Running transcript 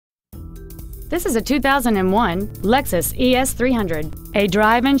This is a 2001 Lexus ES 300, a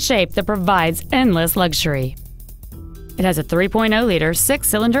drive and shape that provides endless luxury. It has a 3.0-liter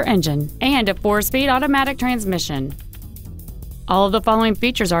six-cylinder engine and a 4-speed automatic transmission. All of the following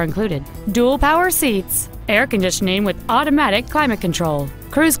features are included: dual power seats, air conditioning with automatic climate control,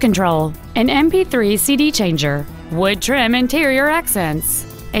 cruise control, an MP3 CD changer, wood trim interior accents,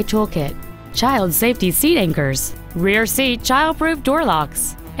 a toolkit, child safety seat anchors, rear seat child-proof door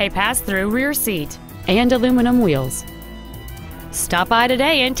locks, a pass-through rear seat, and aluminum wheels. Stop by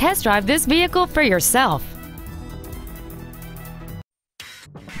today and test drive this vehicle for yourself.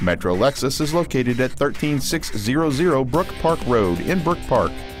 Metro Lexus is located at 13600 Brook Park Road in Brook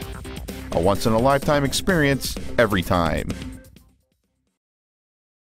Park. A once-in-a-lifetime experience every time.